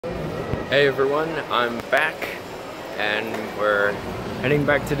Hey everyone, I'm back and we're heading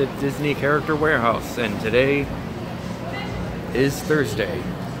back to the Disney Character Warehouse, and today is Thursday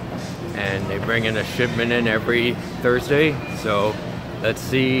and they bring in a shipment in every Thursday, so let's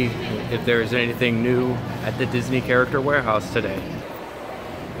see if there's anything new at the Disney Character Warehouse today.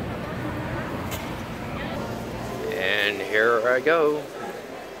 And here I go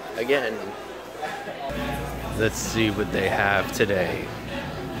again. Let's see what they have today.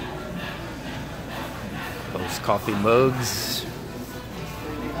 Those coffee mugs.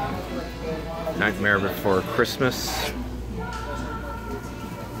 Nightmare Before Christmas.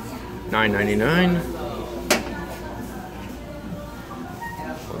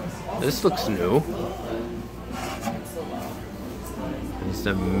 $9.99. This looks new. It's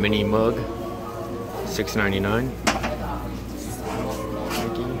the mini mug. $6.99.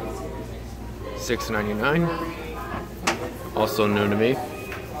 $6.99. Also new to me.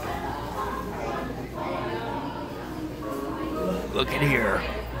 Look at here,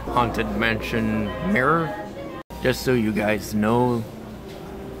 Haunted Mansion mirror. Just so you guys know,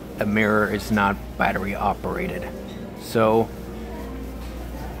 the mirror is not battery operated, so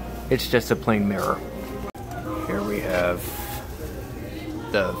it's just a plain mirror. Here we have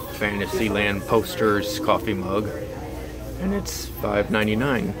the Fantasyland Posters coffee mug, and it's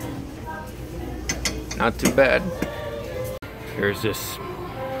 $5.99. Not too bad. Here's this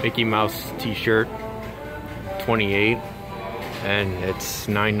Mickey Mouse t-shirt, 28. And it's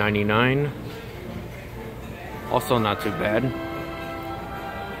 $9.99. Also not too bad.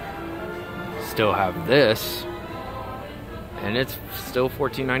 Still have this, and it's still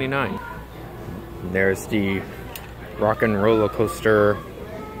 $14.99. There's the Rock and Roller Coaster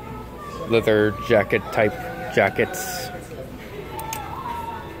leather jacket type jackets,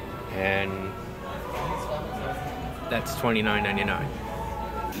 and that's $29.99.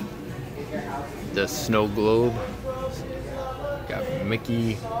 The Snow Globe. Got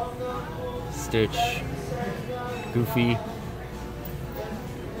Mickey, Stitch, Goofy.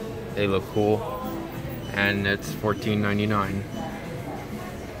 They look cool. And it's $14.99.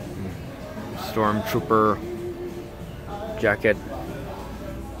 Stormtrooper jacket,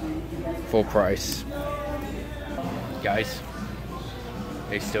 full price. Guys,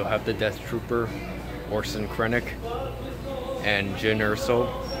 they still have the Death Trooper, Orson Krennic, and Jyn Erso,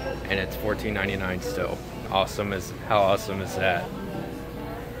 and it's $14.99 still. How awesome is that?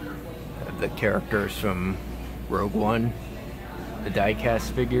 The characters from Rogue One, the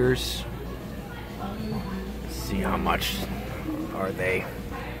die-cast figures. Let's see, how much are they?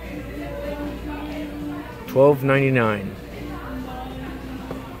 $12.99.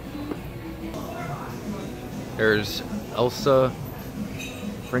 There's Elsa,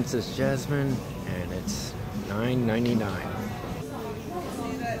 Princess Jasmine, and it's $9.99.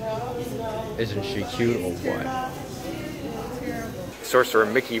 Isn't she cute or what? Sorcerer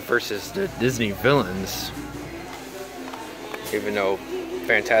Mickey versus the Disney villains. Even though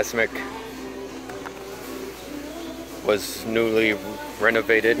Fantasmic was newly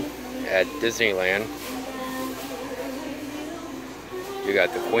renovated at Disneyland, you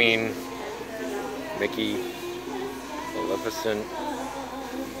got the Queen, Mickey, Maleficent,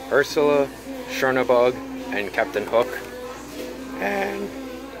 Ursula, Chernabog, and Captain Hook, and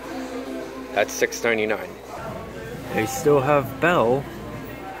that's $6.99. They still have Belle,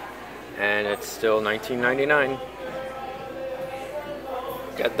 and it's still $19.99.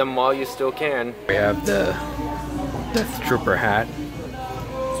 Get them while you still can. We have the Death Trooper hat.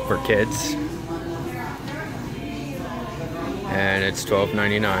 It's for kids, and it's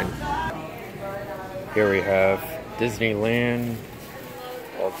 $12.99. Here we have Disneyland,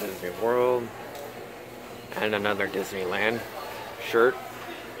 Walt Disney World, and another Disneyland shirt.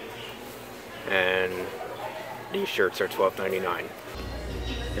 And these shirts are $12.99.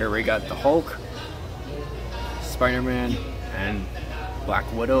 Here we got the Hulk, Spider-Man, and Black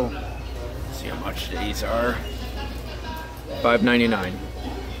Widow. Let's see how much these are. $5.99.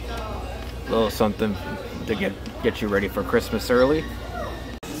 A little something to get you ready for Christmas early.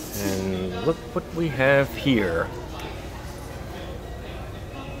 And look what we have here.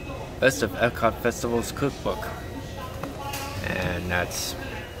 Best of Epcot Festival's cookbook. And that's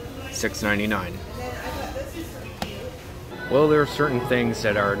 $6.99. Well, there are certain things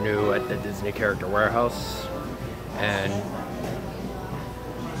that are new at the Disney Character Warehouse, and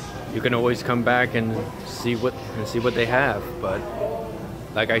you can always come back and see what they have. But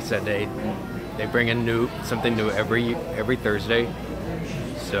like I said, they bring in something new every Thursday.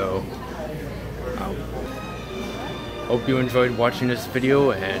 So hope you enjoyed watching this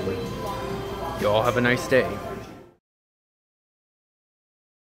video, and you all have a nice day.